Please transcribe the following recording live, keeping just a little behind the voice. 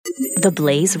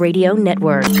TheBlaze Radio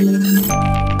Network.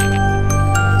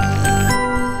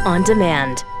 On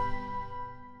demand.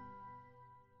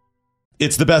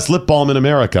 It's the best lip balm in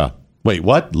America. Wait,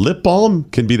 what? Lip balm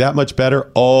can be that much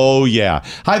better? Oh, yeah.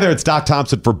 Hi there, it's Doc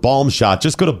Thompson for Balm Shot.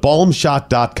 Just go to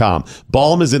balmshot.com.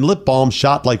 Balm is in lip balm,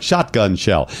 shot like shotgun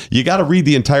shell. You got to read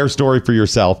the entire story for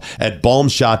yourself at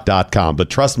balmshot.com. But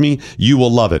trust me, you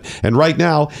will love it. And right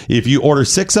now, if you order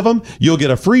 6 of them, you'll get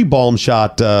a free Balm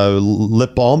Shot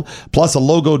lip balm, plus a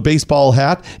logoed baseball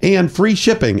hat, and free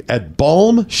shipping at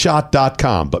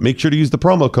balmshot.com. But make sure to use the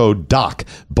promo code DOC,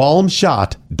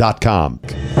 balmshot.com.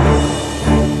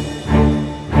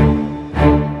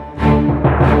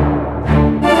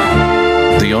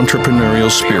 The entrepreneurial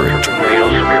spirit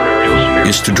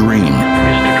is to dream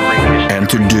and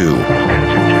to do.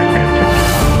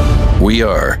 We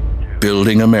are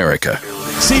building America.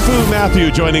 Sifu Matthew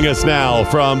joining us now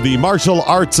from the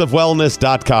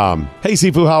martialartsofwellness.com. Hey,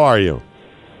 Sifu, how are you?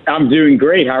 I'm doing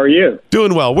great. How are you?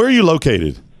 Doing well. Where are you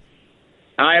located?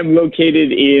 I am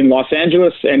located in Los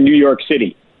Angeles and New York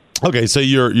City. Okay, so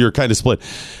you're kind of split.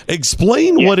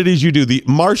 Explain what it is you do, the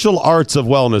martial arts of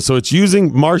wellness. So it's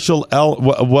using martial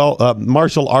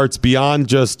arts beyond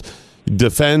just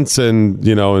defense and,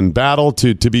 in battle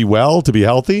to be well, to be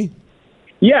healthy?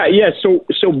 Yeah.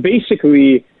 So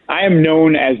basically, I am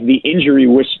known as the injury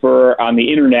whisperer on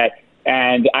the internet,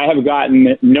 and I have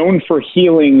gotten known for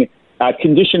healing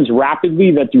conditions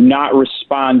rapidly that do not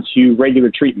respond to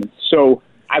regular treatments. So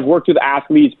I've worked with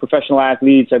athletes, professional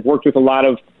athletes. I've worked with a lot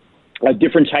of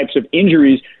different types of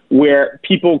injuries where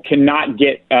people cannot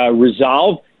get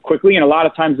resolved quickly. And a lot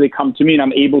of times they come to me and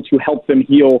I'm able to help them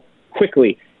heal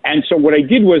quickly. And so what I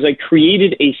did was I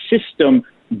created a system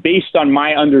based on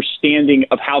my understanding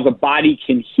of how the body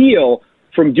can heal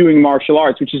from doing martial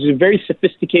arts, which is a very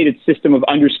sophisticated system of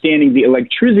understanding the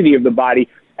electricity of the body.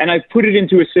 And I've put it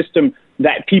into a system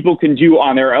that people can do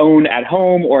on their own at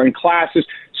home or in classes.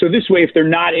 So this way, if they're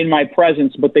not in my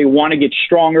presence, but they want to get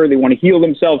stronger, they want to heal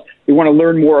themselves, they want to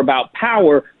learn more about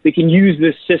power, they can use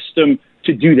this system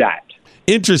to do that.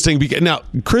 Interesting. Now,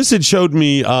 Chris had showed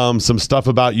me some stuff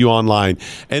about you online.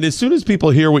 And as soon as people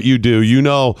hear what you do, you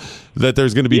know that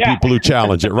there's going to be people who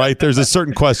challenge it, right? There's a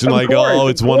certain question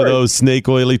it's one of those snake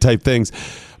oily type things.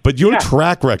 But your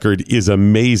track record is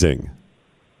amazing.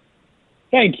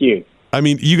 Thank you. I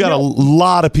mean, you got a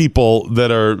lot of people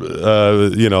that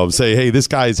are, say, hey, this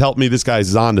guy's helped me. This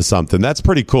guy's on to something. That's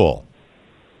pretty cool.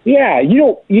 Yeah.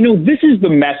 This is the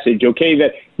message, okay,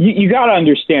 that you got to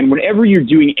understand whenever you're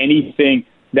doing anything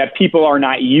that people are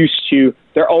not used to,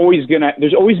 there's always going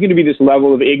to be this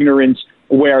level of ignorance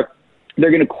where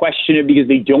they're going to question it because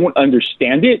they don't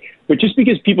understand it. But just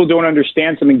because people don't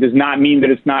understand something does not mean that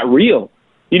it's not real.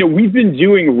 We've been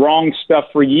doing wrong stuff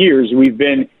for years. We've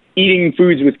been eating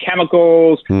foods with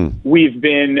chemicals. We've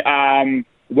been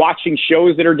watching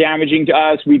shows that are damaging to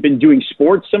us. We've been doing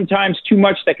sports sometimes too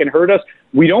much that can hurt us.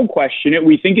 We don't question it.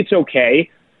 We think it's okay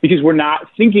because we're not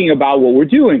thinking about what we're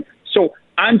doing. So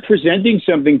I'm presenting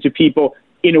something to people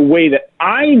in a way that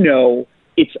I know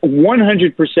it's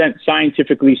 100%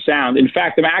 scientifically sound. In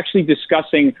fact, I'm actually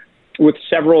discussing with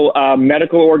several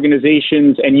medical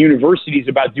organizations and universities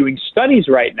about doing studies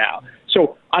right now.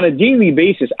 So on a daily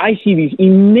basis, I see these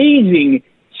amazing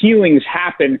healings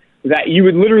happen that you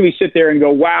would literally sit there and go,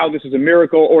 wow, this is a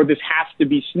miracle, or this has to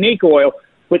be snake oil.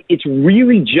 But it's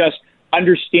really just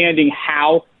understanding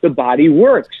how the body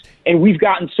works. And we've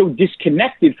gotten so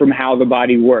disconnected from how the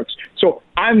body works. So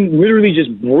I'm literally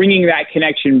just bringing that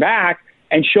connection back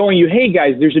and showing you, hey,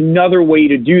 guys, there's another way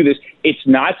to do this. It's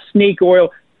not snake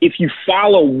oil. If you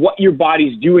follow what your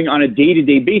body's doing on a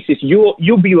day-to-day basis,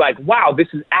 you'll be like, wow, this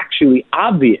is actually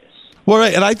obvious. Well,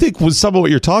 right, and I think with some of what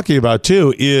you're talking about,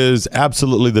 too, is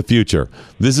absolutely the future.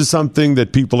 This is something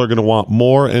that people are going to want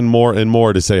more and more and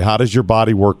more to say, how does your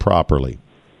body work properly?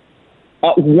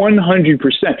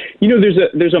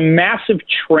 100%. There's a massive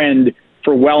trend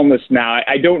for wellness now.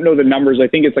 I don't know the numbers. I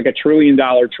think it's like $1 trillion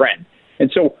trend.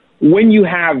 And so when you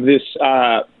have this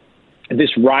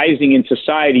rising in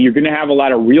society, you're going to have a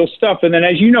lot of real stuff. And then,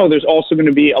 as you know, there's also going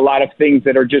to be a lot of things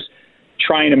that are just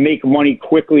trying to make money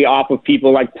quickly off of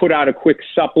people, like put out a quick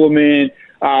supplement,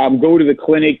 go to the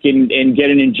clinic and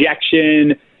get an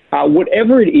injection.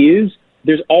 Whatever it is,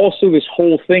 there's also this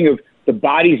whole thing of the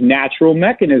body's natural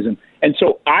mechanism. And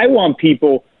so I want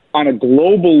people on a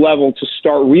global level to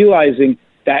start realizing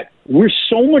that we're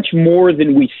so much more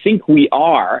than we think we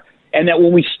are, and that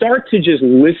when we start to just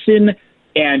listen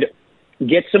and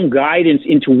get some guidance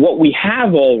into what we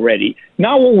have already,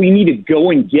 not what we need to go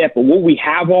and get, but what we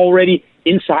have already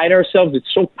inside ourselves,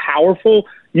 it's so powerful.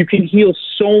 You can heal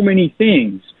so many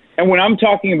things. And when I'm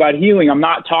talking about healing, I'm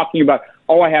not talking about,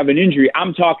 oh, I have an injury.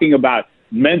 I'm talking about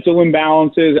mental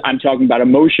imbalances. I'm talking about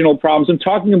emotional problems. I'm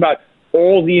talking about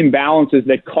all the imbalances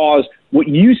that cause what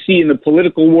you see in the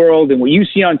political world and what you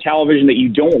see on television that you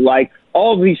don't like.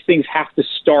 All of these things have to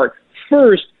start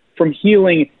first from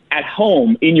healing at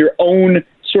home in your own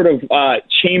sort of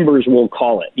chambers, we'll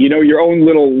call it. You know, your own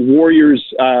little warrior's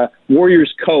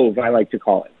cove, I like to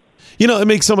call it. You know, it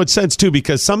makes so much sense, too,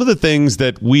 because some of the things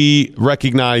that we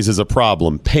recognize as a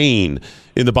problem, pain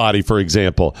in the body, for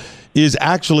example, is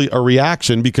actually a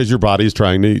reaction because your body is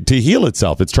trying to heal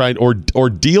itself. It's trying or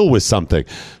deal with something.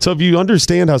 So if you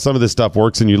understand how some of this stuff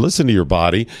works and you listen to your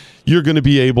body, you're going to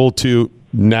be able to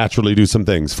naturally do some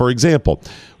things. For example,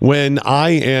 when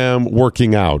I am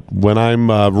working out, when I'm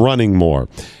running more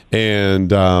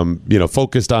and,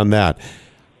 focused on that,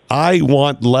 I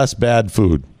want less bad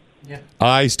food.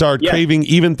 I start craving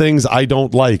even things I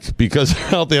don't like because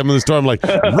out there I'm in the store, I'm like,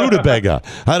 rutabaga.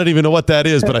 I don't even know what that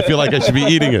is, but I feel like I should be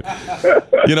eating it.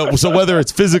 You know, so whether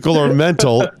it's physical or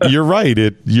mental, you're right.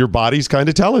 Your body's kind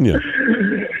of telling you.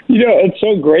 You know, it's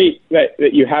so great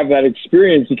that you have that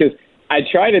experience because I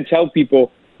try to tell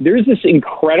people there's this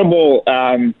incredible,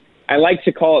 I like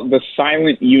to call it the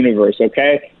silent universe,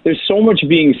 okay? There's so much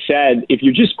being said. If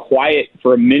you're just quiet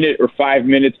for a minute or 5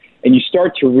 minutes and you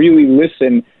start to really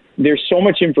listen, there's so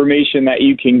much information that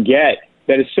you can get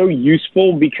that is so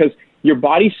useful because your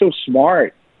body's so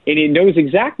smart and it knows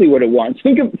exactly what it wants.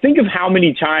 Think of how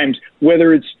many times,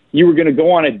 whether it's you were going to go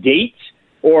on a date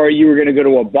or you were going to go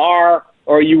to a bar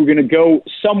or you were going to go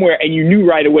somewhere and you knew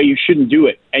right away you shouldn't do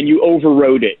it and you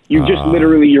overrode it. You just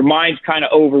literally, your mind kind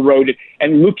of overrode it,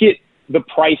 and look at the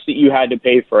price that you had to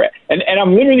pay for it. And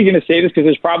I'm literally going to say this because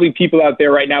there's probably people out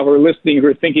there right now who are listening who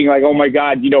are thinking like, oh my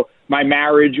God, you know, my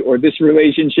marriage or this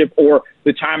relationship or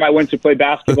the time I went to play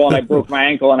basketball and I broke my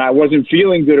ankle and I wasn't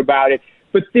feeling good about it.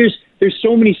 But there's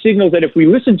so many signals that if we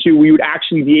listen to, we would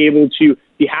actually be able to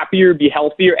be happier, be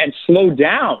healthier, and slow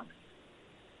down.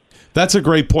 That's a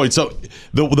great point. So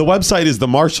the website is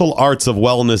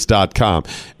themartialartsofwellness.com.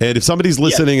 And if somebody's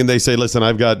listening and they say, listen,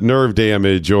 I've got nerve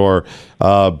damage or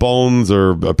bones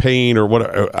or pain or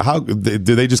whatever, how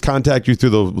do they just contact you through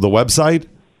the website?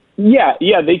 Yeah,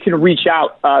 they can reach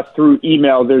out through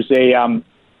email. There's an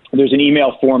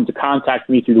email form to contact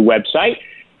me through the website,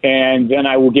 and then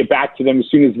I will get back to them as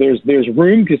soon as there's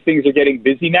room because things are getting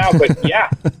busy now. But yeah.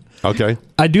 Okay.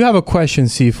 I do have a question,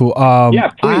 Sifu.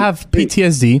 Please, I have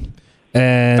PTSD.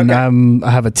 And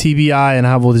I have a TBI and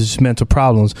I have all these mental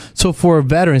problems. So for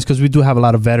veterans, because we do have a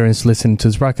lot of veterans listening to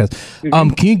this broadcast,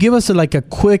 can you give us a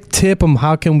quick tip on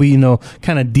how can we,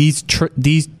 kind of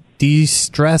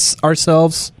de-stress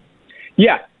ourselves?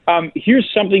 Yeah.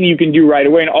 Here's something you can do right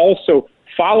away. And also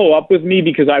follow up with me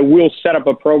because I will set up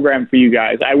a program for you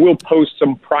guys. I will post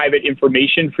some private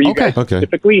information for you guys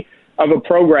specifically of a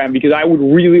program because I would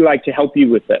really like to help you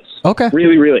with this. Okay.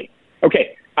 Really, really.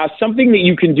 Okay. Something that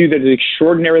you can do that is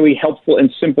extraordinarily helpful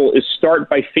and simple is start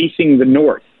by facing the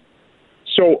north.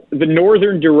 So the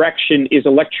northern direction is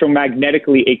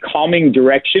electromagnetically a calming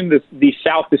direction. The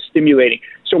south is stimulating.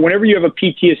 So whenever you have a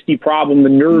PTSD problem, the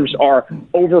nerves are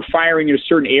overfiring in a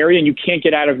certain area and you can't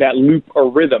get out of that loop or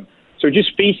rhythm. So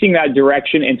just facing that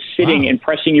direction and sitting and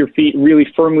pressing your feet really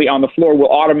firmly on the floor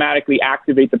will automatically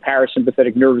activate the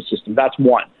parasympathetic nervous system. That's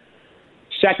one.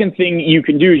 Second thing you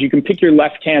can do is you can pick your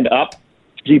left hand up.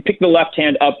 So you pick the left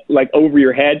hand up like over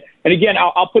your head. And again,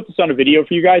 I'll put this on a video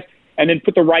for you guys. And then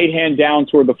put the right hand down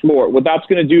toward the floor. What that's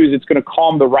going to do is it's going to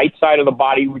calm the right side of the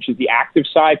body, which is the active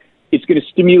side. It's going to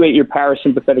stimulate your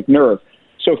parasympathetic nerve.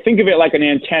 So think of it like an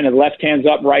antenna. The left hand's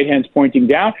up, right hand's pointing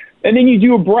down. And then you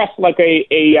do a breath like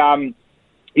you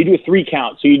do a 3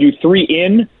 count. So you do 3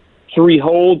 in, 3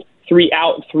 hold, 3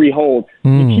 out, 3 hold.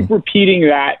 You keep repeating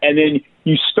that, and then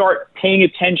you start paying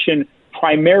attention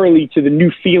primarily to the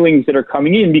new feelings that are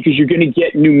coming in because you're going to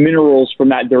get new minerals from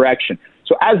that direction.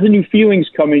 So as the new feelings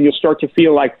come in, you'll start to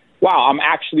feel like, wow, I'm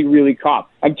actually really calm.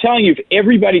 I'm telling you, if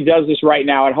everybody does this right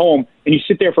now at home and you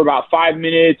sit there for about 5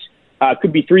 minutes,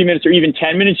 could be 3 minutes or even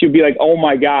 10 minutes, you'll be like, oh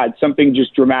my God, something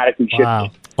just dramatically shifted. Wow.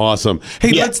 Awesome.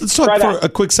 Hey, let's talk for a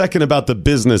quick second about the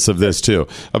business of this too,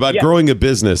 about growing a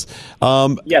business.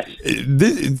 Yes.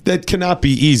 That cannot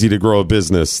be easy to grow a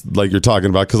business like you're talking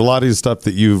about because a lot of the stuff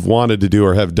that you've wanted to do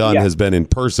or have done has been in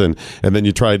person and then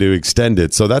you try to extend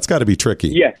it. So that's got to be tricky.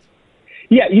 Yes.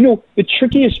 Yeah, the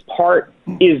trickiest part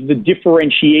is the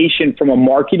differentiation from a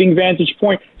marketing vantage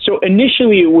point. So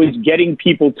initially it was getting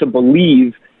people to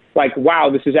believe like, wow,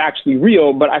 this is actually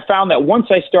real. But I found that once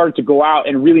I started to go out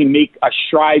and really make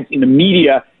strides in the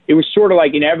media, it was sort of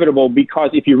like inevitable because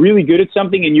if you're really good at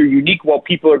something and you're unique, well,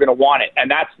 people are going to want it. And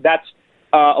that's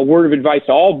a word of advice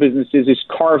to all businesses is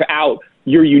carve out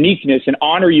your uniqueness and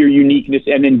honor your uniqueness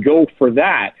and then go for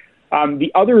that.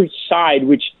 The other side,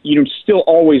 which still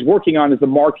always working on, is the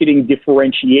marketing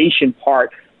differentiation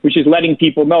part, which is letting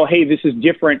people know, hey, this is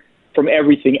different from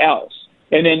everything else.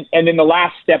 And then the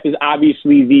last step is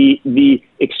obviously the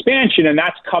expansion, and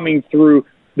that's coming through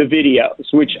the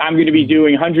videos, which I'm going to be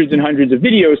doing hundreds and hundreds of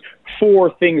videos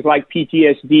for things like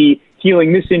PTSD,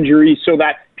 healing this injury, so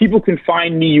that people can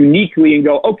find me uniquely and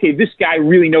go, okay, this guy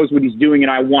really knows what he's doing,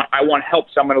 and I want help,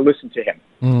 so I'm going to listen to him.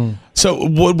 So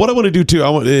what I want to do too, I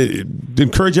want to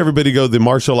encourage everybody to go to the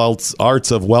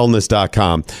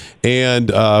martialartsofwellness.com. And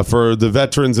for the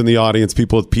veterans in the audience,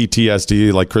 people with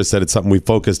PTSD, like Chris said, it's something we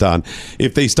focused on.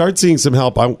 If they start seeing some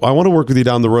help, I want to work with you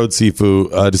down the road,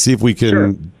 Sifu, to see if we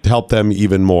can help them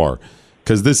even more,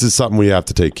 because this is something we have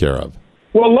to take care of.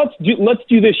 Well, let's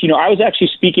do this. I was actually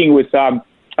speaking with a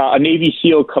Navy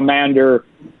SEAL commander.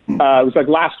 It was like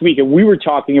last week, and we were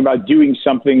talking about doing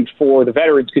something for the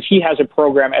veterans because he has a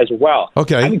program as well.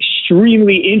 Okay. I'm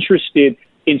extremely interested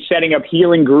in setting up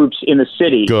healing groups in the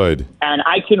city. Good. And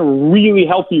I can really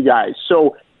help you guys.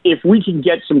 So if we can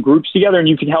get some groups together and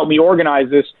you can help me organize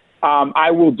this,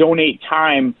 I will donate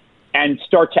time and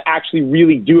start to actually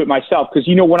really do it myself. Because,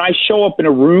 when I show up in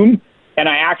a room and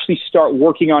I actually start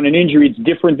working on an injury, it's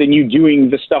different than you doing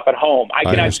the stuff at home. I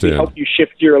can actually help you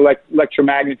shift your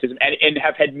electromagnetism and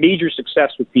have had major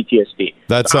success with PTSD.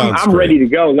 That sounds I'm ready to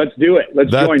go. Let's do it.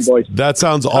 Let's join, boys. That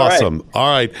sounds awesome. All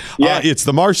right. Yeah. It's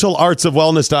the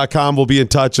martialartsofwellness.com. We'll be in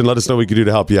touch and let us know what we can do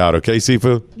to help you out. Okay,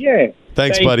 Sifu? Yeah.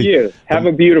 Thanks, Thank buddy. you. Have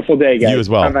a beautiful day, guys. You as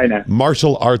well. Bye now.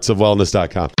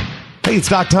 martialartsofwellness.com. Hey, it's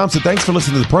Doc Thompson. Thanks for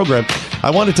listening to the program.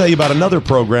 I want to tell you about another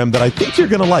program that I think you're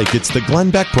going to like. It's the Glenn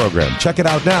Beck program. Check it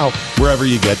out now wherever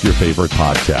you get your favorite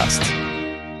podcasts.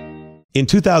 In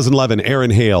 2011,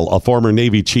 Aaron Hale, a former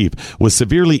Navy chief, was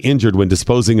severely injured when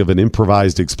disposing of an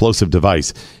improvised explosive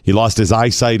device. He lost his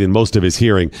eyesight and most of his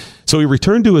hearing, so he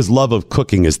returned to his love of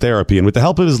cooking as therapy, and with the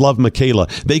help of his love, Michaela,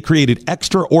 they created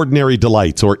Extraordinary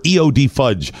Delights, or EOD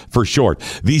Fudge for short.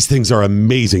 These things are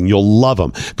amazing. You'll love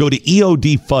them. Go to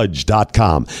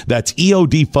EODfudge.com. That's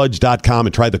EODfudge.com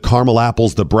and try the caramel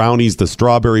apples, the brownies, the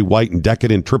strawberry white and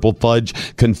decadent triple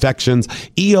fudge confections.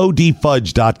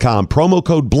 EODfudge.com. Promo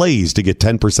code BLAZE to get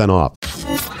 10% off.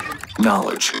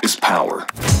 Knowledge is power.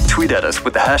 Tweet at us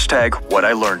with the hashtag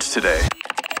 #WhatILearnedToday.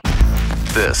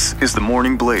 This is the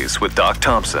Morning Blaze with Doc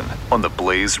Thompson on the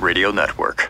Blaze Radio Network.